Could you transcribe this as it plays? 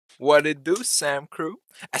What it do, Sam crew?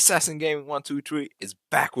 Assassin Game 123 is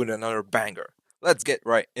back with another banger. Let's get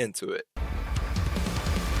right into it.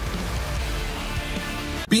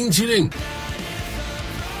 冰淇淋，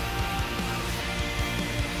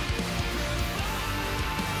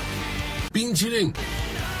冰淇淋，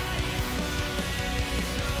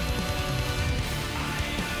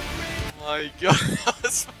 My god, that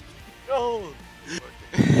was fucking gold!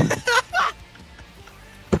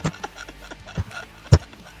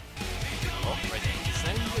 Oh, right there.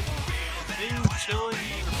 Send it. Being chilling.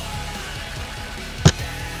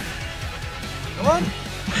 Come on!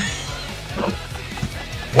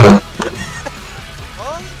 Come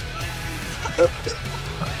on!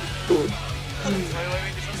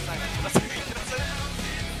 Wait, just time. That's okay.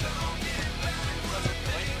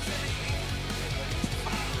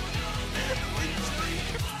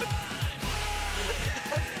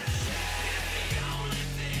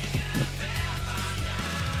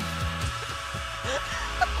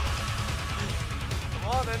 Come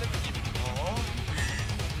on, enemy. Oh.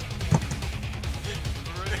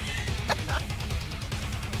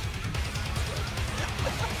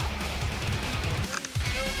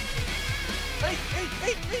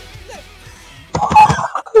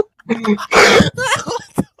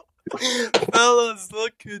 Fellas,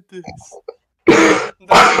 look at this.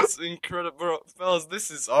 That is incredible, bro. Fellas, this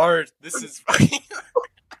is art. This is fucking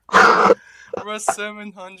We're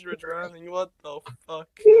 700 running. What the fuck?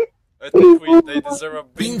 I think they deserve a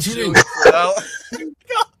big shield for that.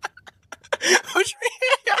 Push me.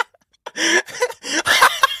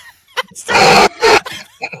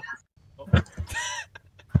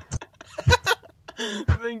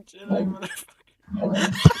 Big chilling, motherfucker.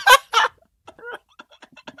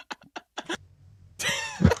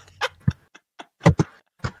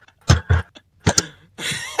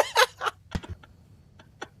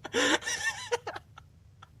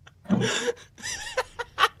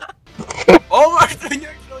 Oh my god, he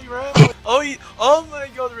actually ran! Oh my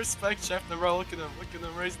god, respect chef, bro, look at him,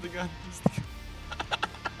 raise the gun.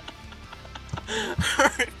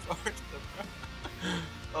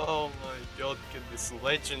 Oh my god, look at this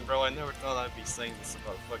legend, bro. I never thought I'd be saying this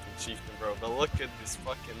about fucking chieftain, bro, but look at this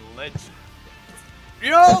fucking legend.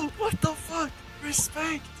 Yo, what the fuck?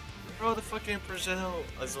 Respect! Bro, the fucking Progetto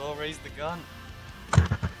as well raised the gun.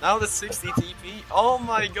 Now the 60 TP. Oh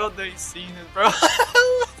my god, they seen it, bro.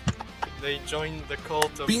 They joined the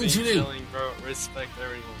cult of being chilling, bro. Respect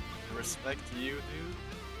everyone. Respect to you, dude.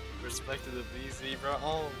 Respect to the BZ, bro.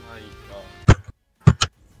 Oh my god.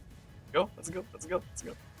 Go, let's go.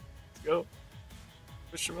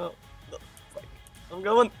 Push him out. No, fuck. I'm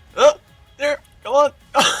going. Oh, there. Come on.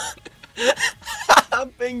 I'm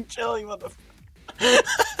being chilling, motherfucker.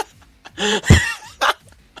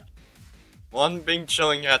 One being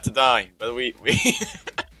chilling had to die, but we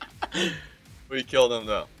killed him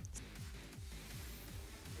though.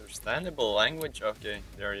 Understandable language? Okay,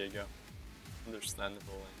 there you go.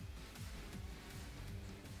 Understandable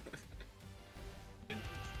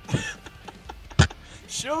language.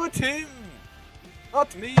 Shoot him!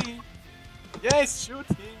 Not me! Yes, shoot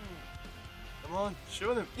him! Come on,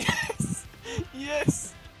 shoot him! Yes!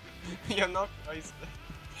 Yes! You're not Christ.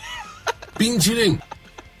 冰淇淋，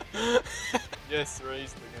 Yes,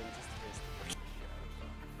 raise the gun, just raise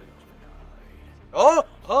the gun.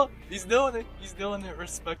 Oh! He's doing it,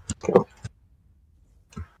 respect. Go.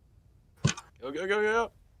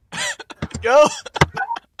 Go!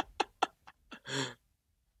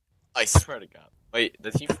 I swear to god. Wait,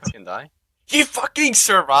 did he fucking die? He fucking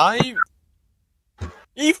survived!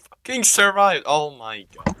 He fucking survived! Oh my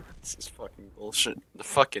god. This is fucking bullshit. The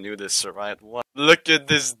fucking dude has survived. What? Look at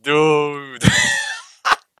this dude!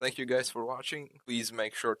 Thank you guys for watching. Please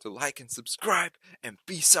make sure to like and subscribe. And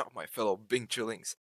peace out, my fellow Bing Chillings.